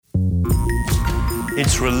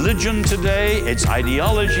It's religion today, it's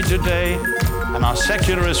ideology today, and our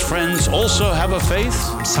secularist friends also have a faith.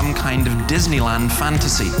 Some kind of Disneyland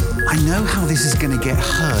fantasy. I know how this is going to get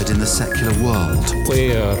heard in the secular world.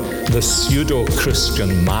 Where the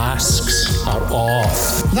pseudo-Christian masks are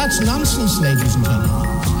off. That's nonsense, ladies and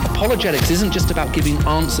gentlemen. Apologetics isn't just about giving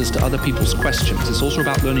answers to other people's questions. It's also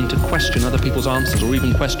about learning to question other people's answers, or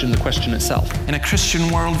even question the question itself. In a Christian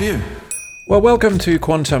worldview. Well, welcome to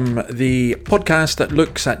Quantum, the podcast that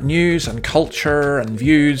looks at news and culture and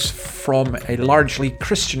views from a largely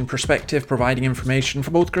Christian perspective, providing information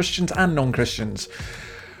for both Christians and non-Christians.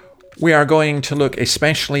 We are going to look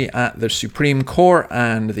especially at the Supreme Court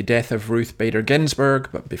and the death of Ruth Bader Ginsburg,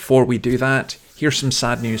 but before we do that, here's some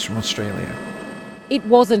sad news from Australia. It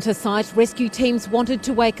wasn't a sight rescue teams wanted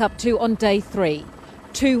to wake up to on day 3.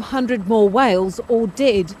 200 more whales, all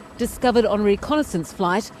dead, discovered on a reconnaissance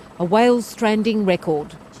flight, a whale stranding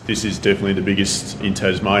record. This is definitely the biggest in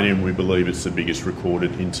Tasmania, and we believe it's the biggest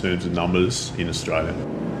recorded in terms of numbers in Australia.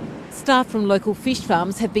 Staff from local fish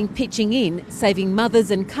farms have been pitching in, saving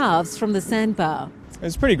mothers and calves from the sandbar. It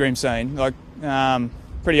was a pretty grim scene,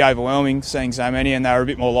 pretty overwhelming seeing so many, and they were a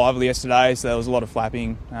bit more lively yesterday, so there was a lot of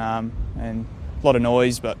flapping and a lot of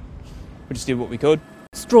noise, but we just did what we could.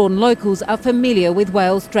 Strawn locals are familiar with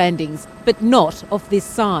whale strandings, but not of this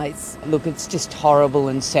size. Look, it's just horrible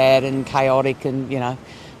and sad and chaotic, and,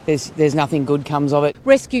 there's nothing good comes of it.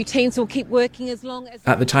 Rescue teams will keep working as long as...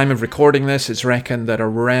 At the time of recording this, it's reckoned that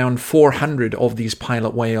around 400 of these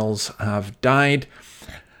pilot whales have died.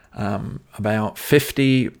 About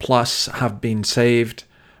 50 plus have been saved.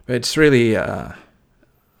 But it's really a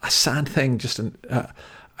sad thing, just a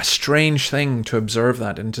strange thing to observe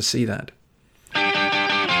that and to see that.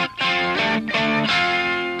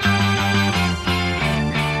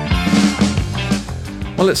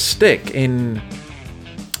 Well, let's stick in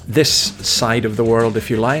this side of the world,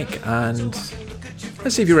 if you like, and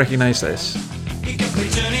let's see if you recognise this.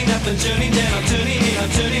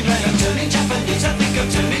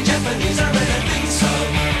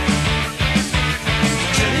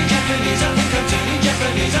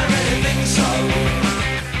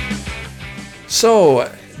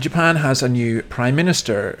 So, Japan has a new Prime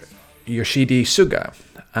Minister, Yoshihide Suga,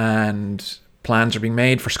 and plans are being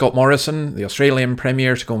made for Scott Morrison, the Australian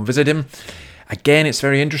Premier, to go and visit him. Again, it's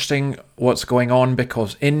very interesting what's going on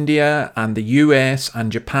because India and the US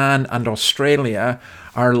and Japan and Australia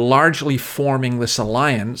are largely forming this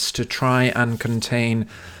alliance to try and contain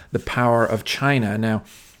the power of China. Now,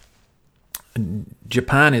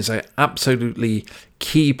 Japan is an absolutely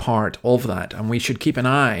key part of that, and we should keep an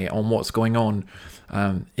eye on what's going on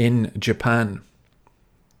in Japan.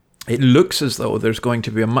 It looks as though there's going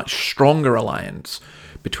to be a much stronger alliance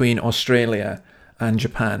between Australia and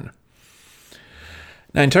Japan.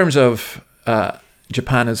 Now, in terms of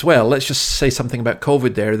Japan as well, let's just say something about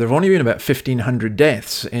COVID there. There have only been about 1,500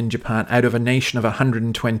 deaths in Japan out of a nation of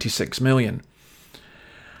 126 million.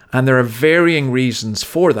 And there are varying reasons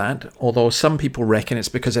for that, although some people reckon it's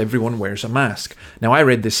because everyone wears a mask. Now, I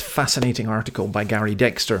read this fascinating article by Gary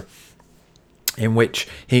Dexter in which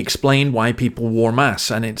he explained why people wore masks,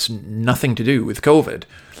 and it's nothing to do with COVID.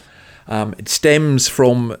 It stems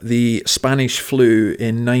from the Spanish flu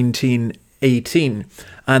in 1918,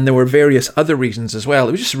 and there were various other reasons as well.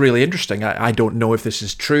 It was just really interesting. I don't know if this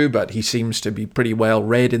is true, but he seems to be pretty well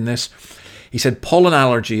read in this. He said pollen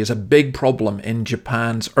allergy is a big problem in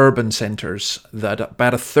Japan's urban centres, that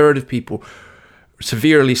about a third of people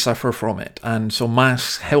severely suffer from it, and so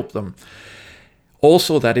masks help them.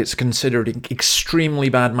 Also, that it's considered extremely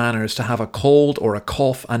bad manners to have a cold or a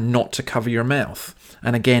cough and not to cover your mouth.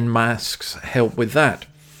 And again, masks help with that.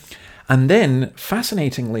 And then,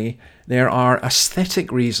 fascinatingly, there are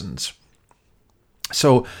aesthetic reasons.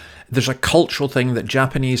 So there's a cultural thing that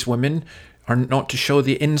Japanese women are not to show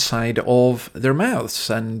the inside of their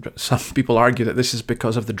mouths. And some people argue that this is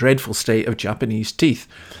because of the dreadful state of Japanese teeth.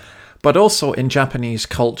 But also in Japanese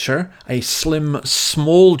culture, a slim,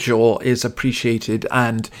 small jaw is appreciated,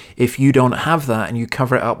 and if you don't have that and you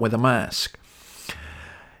cover it up with a mask.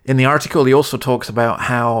 In the article, he also talks about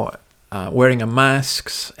how wearing a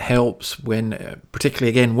mask helps when, particularly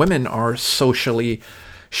again, women are socially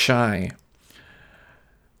shy.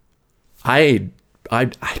 I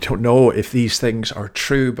don't know if these things are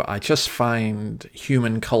true, but I just find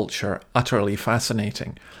human culture utterly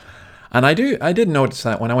fascinating. And I did notice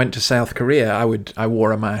that when I went to South Korea, I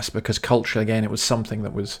wore a mask because culturally, again, it was something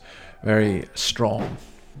that was very strong.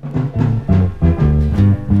 And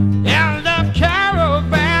the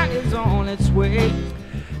caravan is on its way.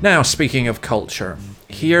 Now, speaking of culture,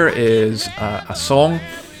 here is a song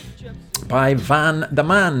by Van the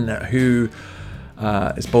Man, who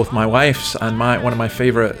It's both my wife's and one of my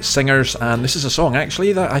favourite singers, and this is a song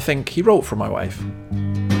actually that I think he wrote for my wife.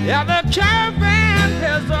 Yeah, the caravan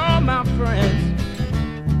has all my friends.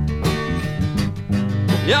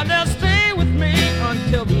 Yeah, they'll stay with me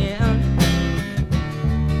until the end.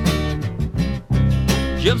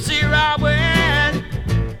 Gypsy Robin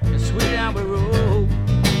and Sweet Albert Road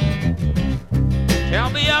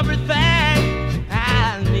tell me everything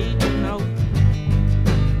I need to know.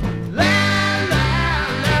 La la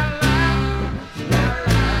la la la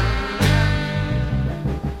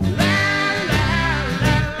la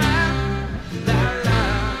la la.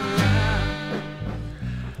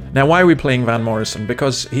 Now, why are we playing Van Morrison?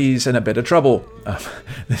 Because he's in a bit of trouble.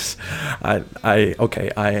 I'm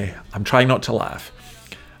trying not to laugh.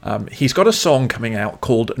 He's got a song coming out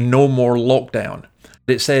called No More Lockdown.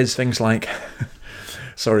 It says things like,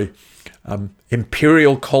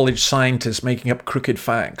 Imperial College scientists making up crooked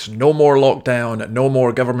facts. No more lockdown. No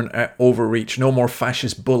more government overreach. No more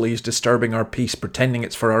fascist bullies disturbing our peace, pretending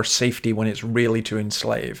it's for our safety when it's really to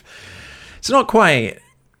enslave. It's not quite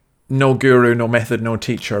no guru, no method, no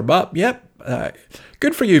teacher, but yep,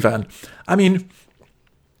 good for you, Van. I mean,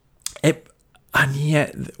 and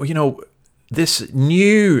yet, you know, this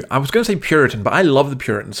new, I was going to say Puritan, but I love the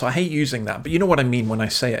Puritans, so I hate using that. But you know what I mean when I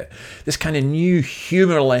say it. This kind of new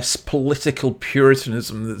humorless political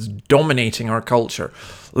Puritanism that's dominating our culture.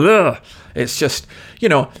 Ugh. It's just, you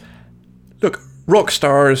know, look, rock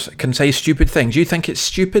stars can say stupid things. You think it's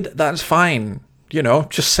stupid? That's fine. You know,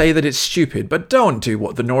 just say that it's stupid. But don't do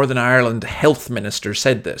what the Northern Ireland health minister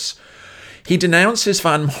said this. He denounces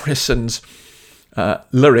Van Morrison's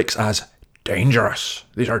lyrics as dangerous.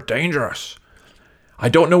 These are dangerous. I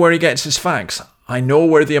don't know where he gets his facts. I know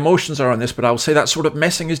where the emotions are on this, but I'll say that sort of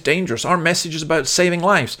messing is dangerous. Our message is about saving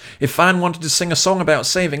lives. If Van wanted to sing a song about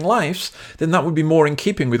saving lives, then that would be more in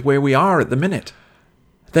keeping with where we are at the minute.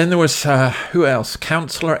 Then there was, who else?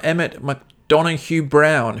 Councillor Emmett McDonoghue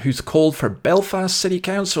Brown, who's called for Belfast City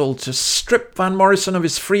Council to strip Van Morrison of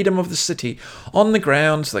his freedom of the city on the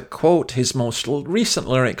grounds that, quote, his most recent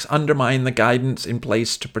lyrics undermine the guidance in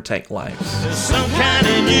place to protect lives. There's some kind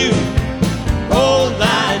of new old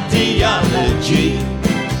ideology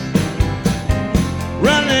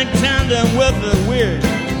running tandem with a weird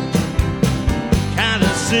kind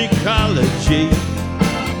of psychology,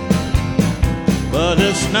 but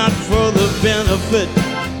it's not for the benefit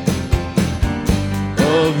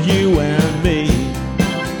of you and me,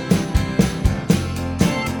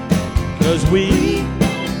 'cause we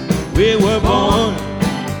were born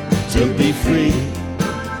to be free.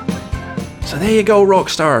 So there you go, rock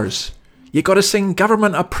stars. You got to sing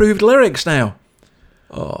government-approved lyrics now.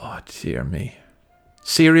 Oh, dear me.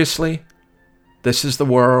 Seriously? This is the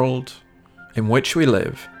world in which we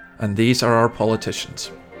live, and these are our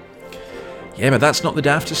politicians. Yeah, but that's not the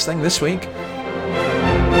daftest thing this week.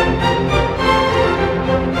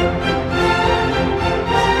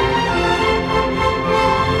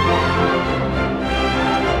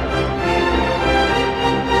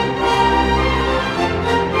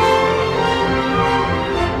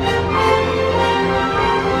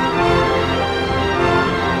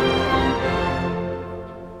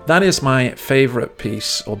 That is my favourite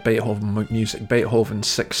piece of Beethoven music, Beethoven's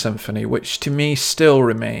Sixth Symphony, which to me still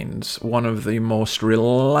remains one of the most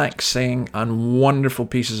relaxing and wonderful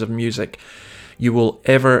pieces of music you will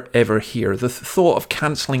ever hear. The thought of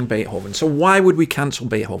cancelling Beethoven. So why would we cancel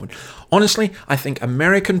Beethoven? Honestly, I think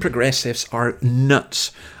American progressives are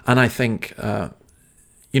nuts. And I think,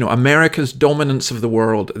 America's dominance of the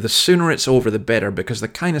world, the sooner it's over, the better, because the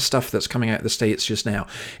kind of stuff that's coming out of the States just now,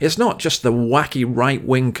 it's not just the wacky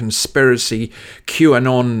right-wing conspiracy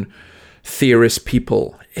QAnon theorist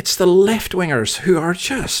people. It's the left-wingers who are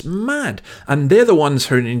just mad. And they're the ones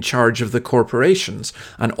who are in charge of the corporations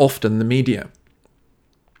and often the media.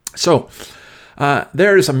 So,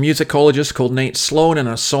 there is a musicologist called Nate Sloan and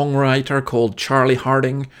a songwriter called Charlie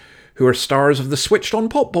Harding, who are stars of the Switched on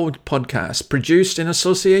Pop podcast, produced in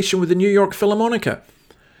association with the New York Philharmonica.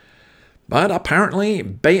 But apparently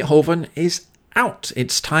Beethoven is out.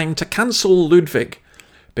 It's time to cancel Ludwig,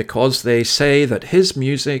 because they say that his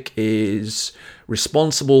music is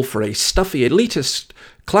responsible for a stuffy, elitist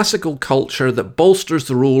classical culture that bolsters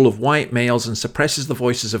the rule of white males and suppresses the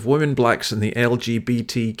voices of women, blacks, and the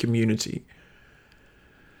LGBT community.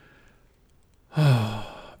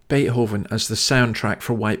 Beethoven as the soundtrack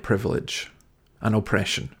for white privilege and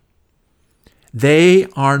oppression. They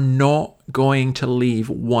are not going to leave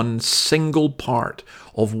one single part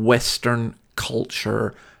of Western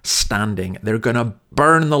culture standing. They're going to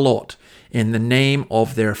burn the lot in the name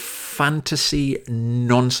of their fantasy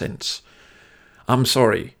nonsense. I'm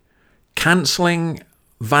sorry. cancelling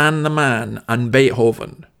Van the Man and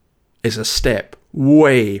Beethoven is a step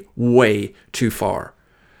way, way too far.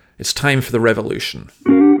 It's time for the revolution.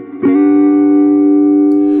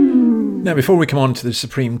 Now, before we come on to the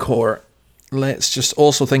Supreme Court, let's just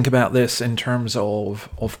also think about this in terms of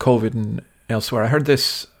COVID and elsewhere. I heard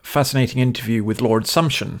this fascinating interview with Lord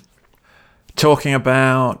Sumption talking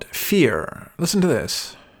about fear. Listen to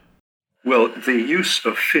this. Well, the use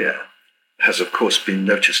of fear has, of course, been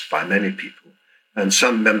noticed by many people, and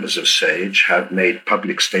some members of SAGE have made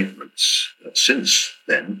public statements since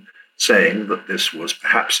then saying that this was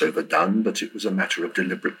perhaps overdone, but it was a matter of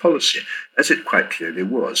deliberate policy, as it quite clearly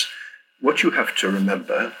was. What you have to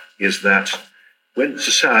remember is that when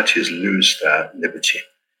societies lose their liberty,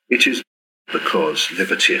 it is because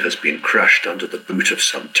liberty has been crushed under the boot of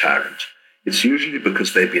some tyrant. It's usually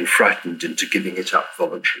because they've been frightened into giving it up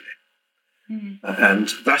voluntarily. And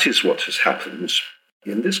that is what has happened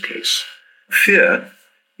in this case. Fear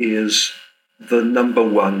is the number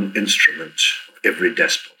one instrument of every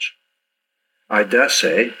despot. I dare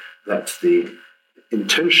say that the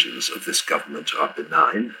intentions of this government are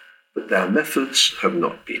benign, but their methods have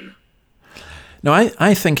not been. Now,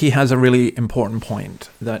 I think he has a really important point,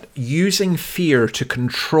 that using fear to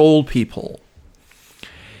control people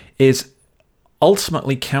is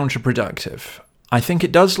ultimately counterproductive. I think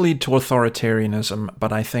it does lead to authoritarianism,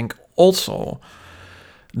 but I think also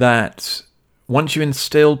that once you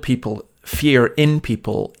instill fear in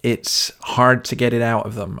people, it's hard to get it out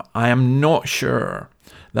of them. I am not sure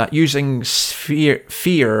that using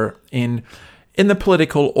fear in the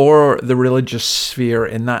political or the religious sphere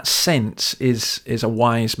in that sense is a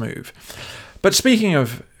wise move. But speaking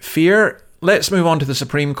of fear, let's move on to the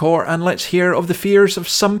Supreme Court and let's hear of the fears of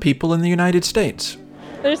some people in the United States.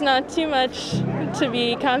 There's not too much to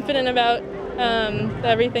be confident about.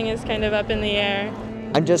 Everything is kind of up in the air.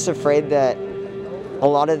 I'm just afraid that a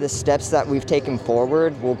lot of the steps that we've taken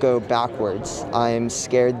forward will go backwards. I'm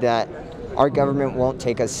scared that our government won't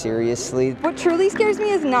take us seriously. What truly scares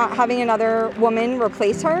me is not having another woman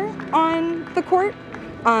replace her on the court,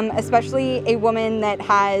 especially a woman that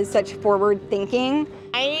has such forward thinking.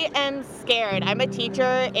 I am scared. I'm a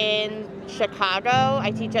teacher in Chicago.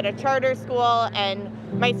 I teach at a charter school, and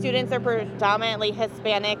my students are predominantly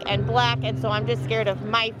Hispanic and Black, and so I'm just scared of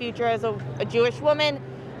my future as a Jewish woman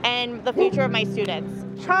and the future of my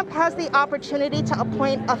students. Trump has the opportunity to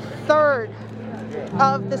appoint a third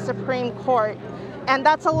of the Supreme Court, and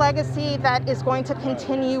that's a legacy that is going to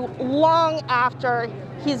continue long after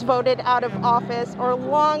he's voted out of office or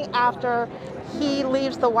long after he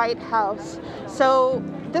leaves the White House. So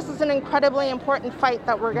this is an incredibly important fight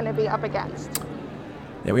that we're going to be up against.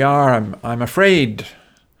 There we are. I'm afraid,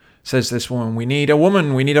 says this woman. We need a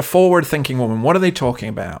woman. We need a forward-thinking woman. What are they talking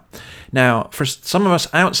about? Now, for some of us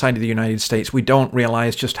outside of the United States, we don't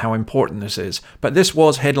realize just how important this is. But this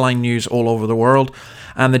was headline news all over the world.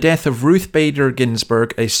 And the death of Ruth Bader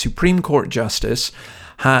Ginsburg, a Supreme Court justice,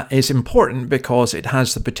 is important because it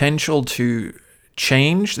has the potential to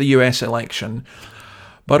change the US election.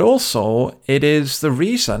 But also, it is the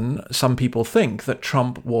reason some people think that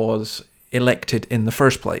Trump was elected in the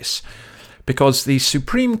first place. Because the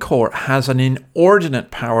Supreme Court has an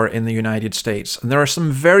inordinate power in the United States, and there are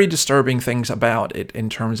some very disturbing things about it in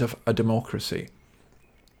terms of a democracy.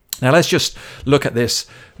 Now let's just look at this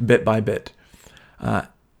bit by bit.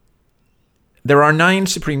 There are 9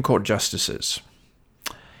 Supreme Court justices.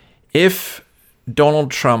 If Donald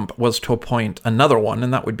Trump was to appoint another one,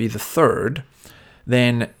 and that would be the third,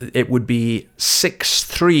 then it would be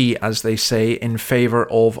 6-3, as they say, in favor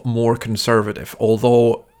of more conservative.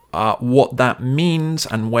 Although what that means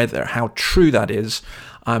and how true that is,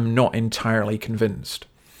 I'm not entirely convinced.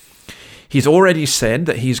 He's already said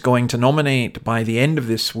that he's going to nominate by the end of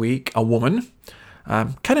this week a woman.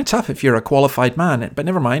 Kind of tough if you're a qualified man, but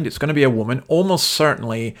never mind, it's going to be a woman. Almost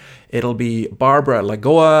certainly it'll be Barbara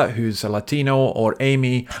Lagoa, who's a Latino, or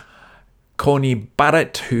Amy Coney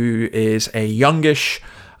Barrett, who is a youngish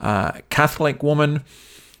Catholic woman.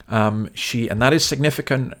 And that is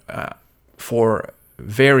significant for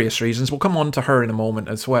various reasons. We'll come on to her in a moment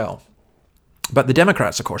as well. But the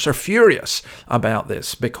Democrats, of course, are furious about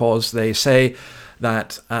this because they say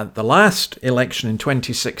that at the last election in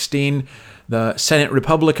 2016, the Senate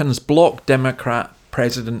Republicans blocked Democrat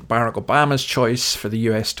President Barack Obama's choice for the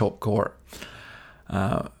US top court.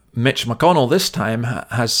 Mitch McConnell this time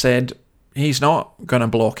has said he's not going to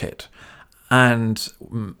block it. And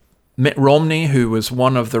Mitt Romney, who was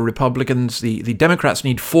one of the Republicans, the Democrats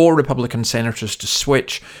need 4 Republican senators to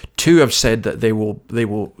switch. 2 have said that they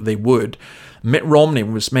would. Mitt Romney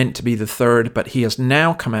was meant to be the third, but he has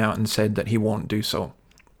now come out and said that he won't do so.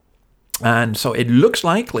 And so it looks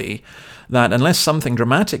likely that unless something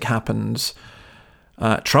dramatic happens,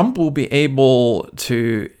 Trump will be able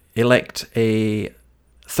to elect a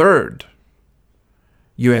third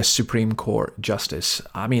US Supreme Court justice.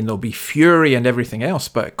 I mean, there'll be fury and everything else,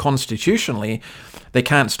 but constitutionally, they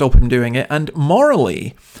can't stop him doing it. And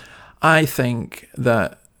morally, I think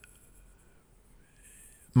that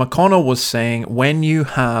McConnell was saying when you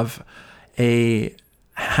have a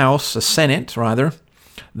Senate,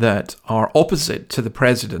 that are opposite to the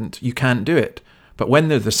president, you can't do it. But when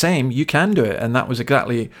they're the same, you can do it. And that was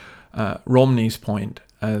exactly Romney's point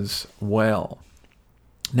as well.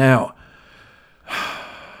 Now,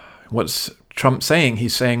 what's Trump saying?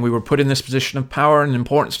 He's saying we were put in this position of power and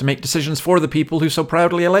importance to make decisions for the people who so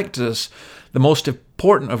proudly elected us, the most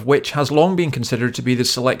important of which has long been considered to be the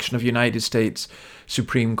selection of United States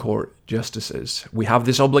Supreme Court justices. We have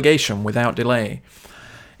this obligation without delay.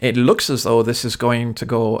 It looks as though this is going to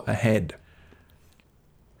go ahead.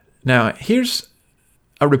 Now, here's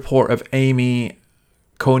a report of Amy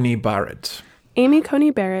Coney Barrett. Amy Coney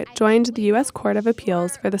Barrett joined the U.S. Court of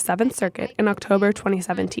Appeals for the Seventh Circuit in October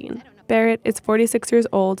 2017. Barrett is 46 years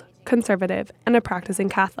old, conservative, and a practicing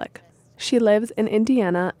Catholic. She lives in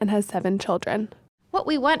Indiana and has 7 children. What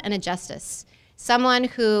we want in a justice, someone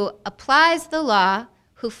who applies the law,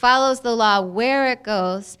 who follows the law where it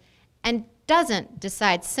goes, and doesn't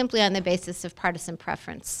decide simply on the basis of partisan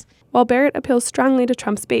preference. While Barrett appeals strongly to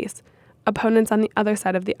Trump's base, opponents on the other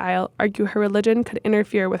side of the aisle argue her religion could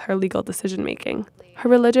interfere with her legal decision-making. Her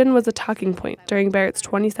religion was a talking point during Barrett's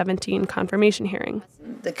 2017 confirmation hearing.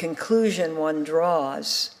 The conclusion one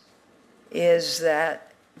draws is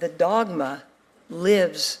that the dogma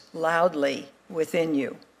lives loudly within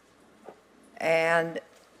you, and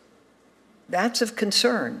that's of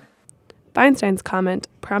concern. Feinstein's comment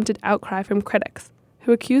prompted outcry from critics,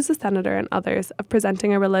 who accused the senator and others of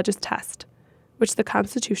presenting a religious test, which the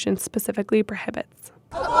Constitution specifically prohibits.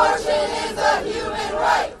 Abortion is a human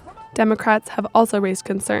right. Democrats have also raised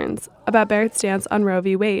concerns about Barrett's stance on Roe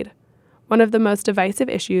v. Wade, one of the most divisive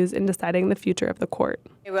issues in deciding the future of the court.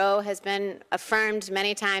 Roe has been affirmed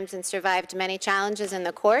many times and survived many challenges in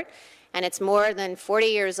the court, and it's more than 40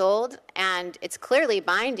 years old, and it's clearly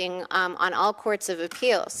binding on all courts of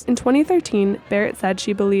appeals. In 2013, Barrett said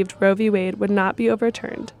she believed Roe v. Wade would not be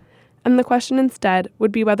overturned, and the question instead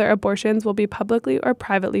would be whether abortions will be publicly or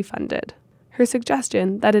privately funded. Her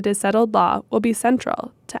suggestion that it is settled law will be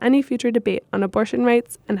central to any future debate on abortion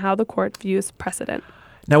rights and how the court views precedent.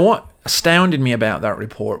 Now, what astounded me about that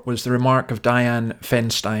report was the remark of Dianne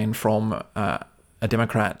Feinstein, from a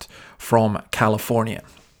Democrat from California.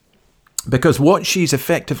 Because what she's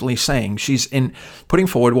effectively saying, she's putting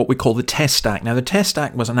forward what we call the Test Act. Now, the Test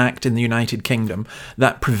Act was an act in the United Kingdom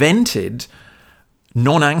that prevented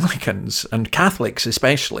non-Anglicans, and Catholics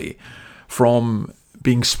especially, from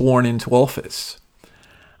being sworn into office.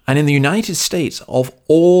 And in the United States, of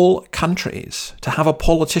all countries, to have a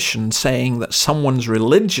politician saying that someone's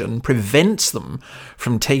religion prevents them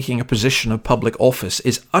from taking a position of public office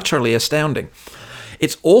is utterly astounding.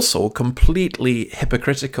 It's also completely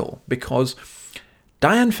hypocritical because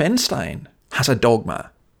Dianne Feinstein has a dogma.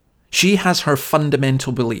 She has her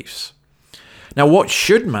fundamental beliefs. Now, what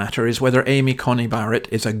should matter is whether Amy Coney Barrett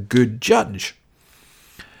is a good judge.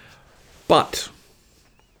 But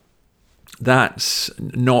that's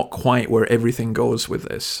not quite where everything goes with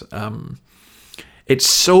this. It's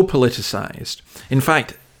so politicized. In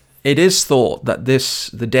fact, it is thought that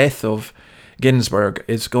the death of Ginsburg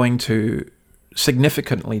is going to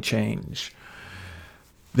significantly change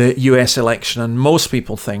the US election, and most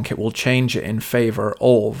people think it will change it in favor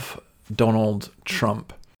of Donald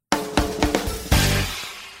Trump.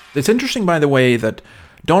 It's interesting, by the way, that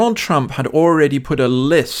Donald Trump had already put a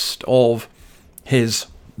list of his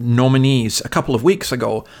nominees a couple of weeks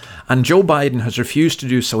ago, and Joe Biden has refused to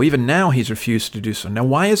do so. Even now, he's refused to do so. Now,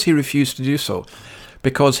 why has he refused to do so?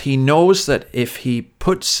 Because he knows that if he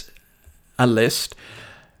puts a list,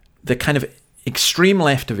 the kind of extreme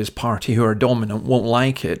left of his party, who are dominant, won't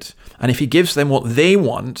like it. And if he gives them what they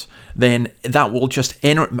want, then that will just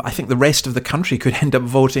I think the rest of the country could end up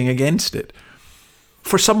voting against it.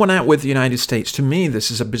 For someone out with the United States, to me, this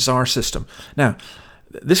is a bizarre system. Now,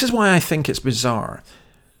 this is why I think it's bizarre.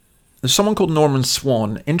 There's someone called Norman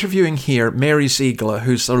Swan interviewing here Mary Ziegler,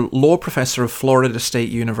 who's a law professor of Florida State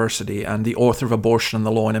University and the author of Abortion and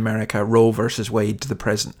the Law in America, Roe versus Wade to the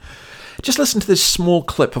Present. Just listen to this small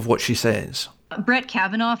clip of what she says. Brett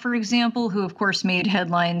Kavanaugh, for example, who of course made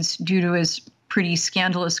headlines due to his pretty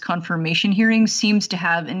scandalous confirmation hearings seems to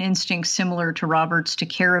have an instinct similar to Roberts to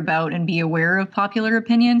care about and be aware of popular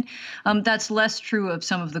opinion. That's less true of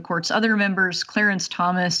some of the court's other members. Clarence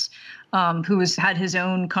Thomas, who has had his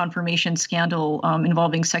own confirmation scandal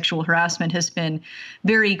involving sexual harassment, has been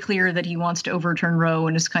very clear that he wants to overturn Roe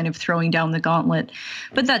and is kind of throwing down the gauntlet.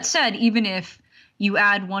 But that said, even if you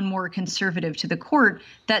add one more conservative to the court,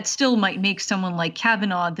 that still might make someone like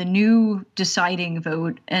Kavanaugh the new deciding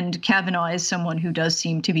vote. And Kavanaugh is someone who does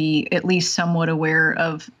seem to be at least somewhat aware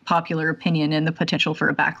of popular opinion and the potential for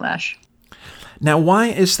a backlash. Now, why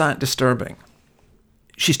is that disturbing?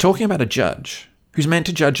 She's talking about a judge who's meant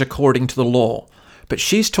to judge according to the law, but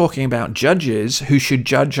she's talking about judges who should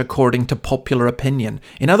judge according to popular opinion.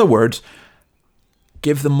 In other words,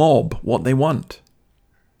 give the mob what they want.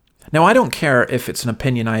 Now, I don't care if it's an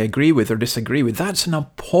opinion I agree with or disagree with. That's an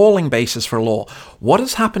appalling basis for law. What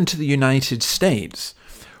has happened to the United States,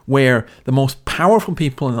 where the most powerful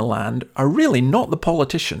people in the land are really not the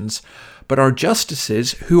politicians, but are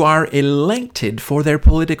justices who are elected for their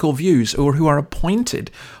political views or who are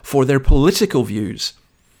appointed for their political views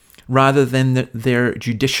rather than their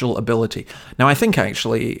judicial ability. Now, I think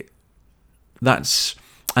actually that's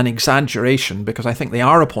an exaggeration because I think they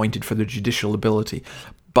are appointed for their judicial ability.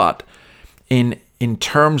 But in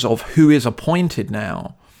terms of who is appointed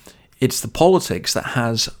now, it's the politics that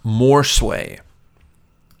has more sway.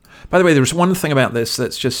 By the way, there's one thing about this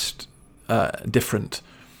that's just different.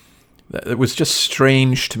 It was just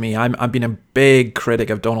strange to me. I've been a big critic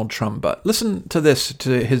of Donald Trump, but listen to this,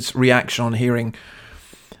 to his reaction on hearing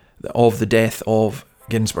of the death of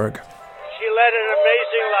Ginsburg. She led an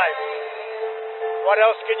amazing life. What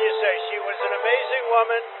else can you say? She was an amazing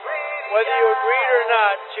woman. Whether you agreed or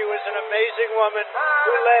not, she was an amazing woman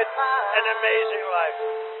who led an amazing life.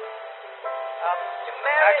 I'm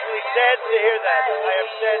actually sad to hear that. I am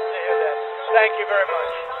sad to hear that. Thank you very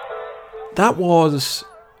much. That was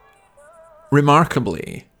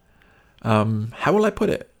remarkably, how will I put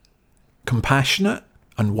it, compassionate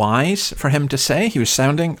and wise for him to say. He was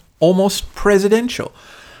sounding almost presidential.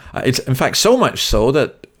 It's in fact so much so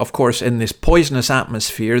that, of course, in this poisonous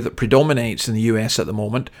atmosphere that predominates in the US at the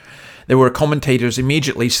moment, there were commentators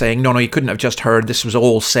immediately saying, no, he couldn't have just heard, this was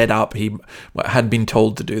all set up, he had been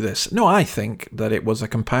told to do this. No, I think that it was a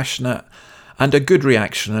compassionate and a good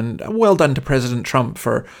reaction, and well done to President Trump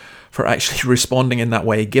for actually responding in that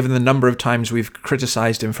way, given the number of times we've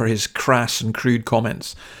criticised him for his crass and crude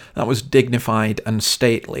comments. That was dignified and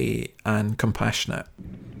stately and compassionate.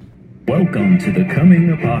 Welcome to the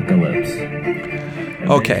coming apocalypse.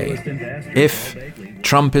 Okay, if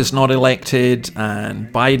Trump is not elected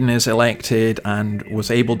and Biden is elected and was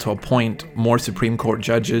able to appoint more Supreme Court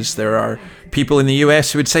judges, there are people in the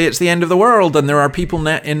US who would say it's the end of the world, and there are people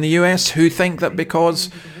in the US who think that because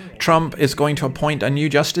Trump is going to appoint a new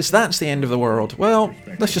justice, that's the end of the world. Well,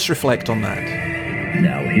 let's just reflect on that.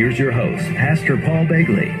 Now here's your host, Pastor Paul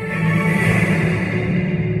Begley.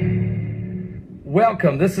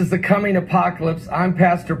 Welcome. This is the Coming Apocalypse. I'm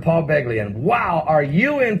Pastor Paul Begley, and wow, are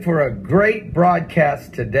you in for a great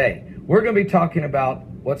broadcast today? We're going to be talking about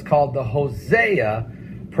what's called the Hosea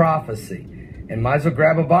prophecy. And might as well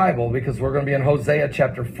grab a Bible because we're going to be in Hosea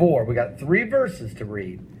chapter 4. We got 3 verses to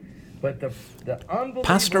read. But the unbelievable...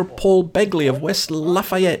 Pastor Paul Begley of West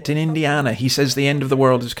Lafayette in Indiana, he says the end of the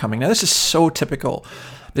world is coming. Now, this is so typical,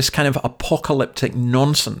 this kind of apocalyptic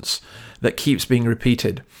nonsense that keeps being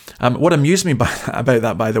repeated. What amused me about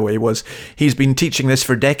that, by the way, was he's been teaching this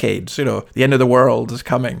for decades. You know, the end of the world is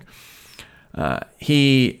coming.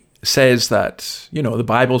 He says that, you know, the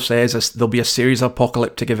Bible says there'll be a series of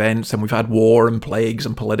apocalyptic events, and we've had war and plagues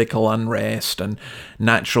and political unrest and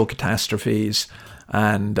natural catastrophes.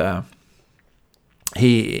 And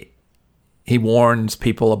he warns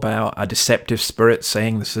people about a deceptive spirit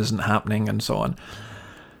saying this isn't happening and so on.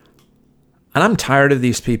 And I'm tired of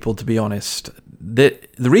these people, to be honest. The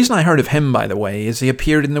reason I heard of him, by the way, is he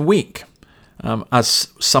appeared in The Week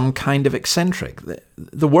as some kind of eccentric.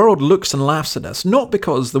 The world looks and laughs at us, not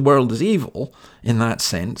because the world is evil in that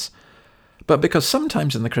sense, but because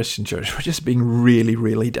sometimes in the Christian church we're just being really,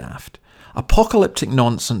 really daft. Apocalyptic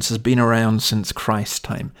nonsense has been around since Christ's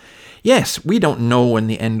time. Yes, we don't know when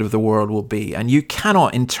the end of the world will be, and you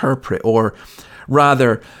cannot interpret, or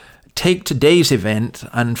rather take today's event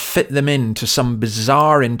and fit them into some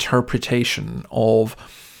bizarre interpretation of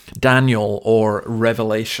Daniel or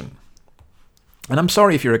Revelation. And I'm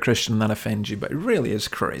sorry if you're a Christian and that offends you, but it really is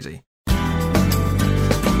crazy.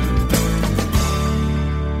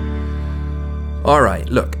 All right,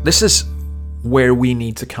 look, this is where we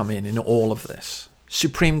need to come in all of this.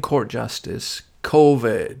 Supreme Court justice,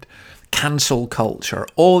 COVID, cancel culture,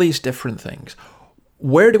 all these different things.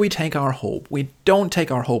 Where do we take our hope? We don't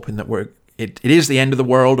take our hope in that it is the end of the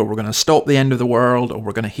world, or we're going to stop the end of the world, or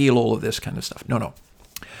we're going to heal all of this kind of stuff. No.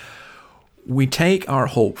 We take our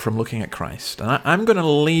hope from looking at Christ. And I'm going to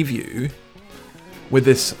leave you with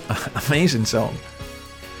this amazing song.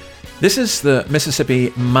 This is the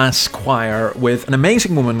Mississippi Mass Choir with an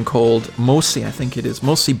amazing woman called Mosi, I think it is,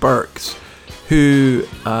 Mosi Burks, who...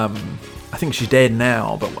 I think she's dead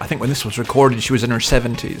now, but I think when this was recorded, she was in her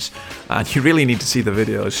 70s. And you really need to see the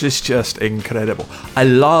video. It's just incredible. I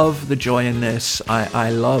love the joy in this. I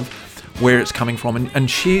love where it's coming from. And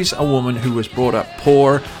she's a woman who was brought up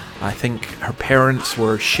poor. I think her parents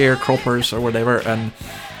were sharecroppers or whatever, and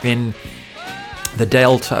in the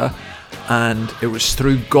Delta. And it was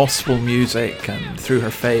through gospel music and through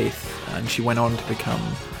her faith. And she went on to become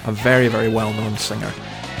a very, very well-known singer.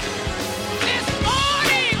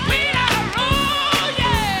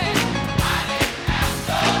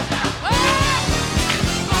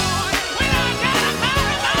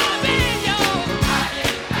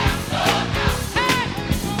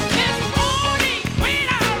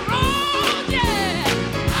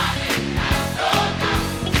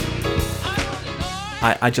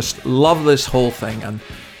 I just love this whole thing, and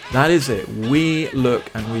that is it. We look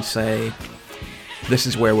and we say, this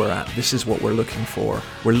is where we're at. This is what we're looking for.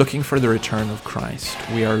 We're looking for the return of Christ.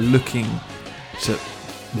 We are looking to,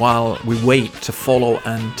 while we wait, to follow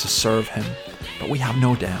and to serve him. But we have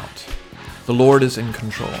no doubt. The Lord is in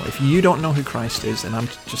control. If you don't know who Christ is, then I'm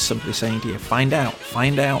just simply saying to you, find out,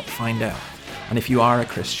 find out, find out. And if you are a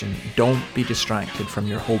Christian, don't be distracted from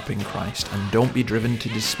your hope in Christ, and don't be driven to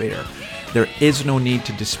despair. There is no need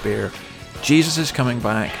to despair. Jesus is coming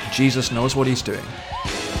back. Jesus knows what he's doing.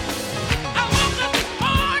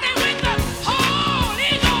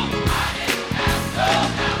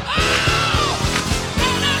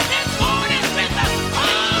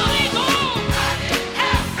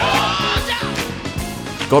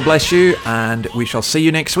 God bless you, and we shall see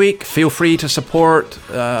you next week. Feel free to support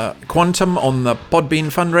Quantum on the Podbean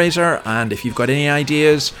fundraiser, and if you've got any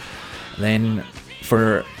ideas, then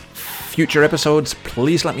for future episodes,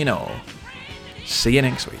 please let me know. See you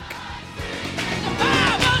next week.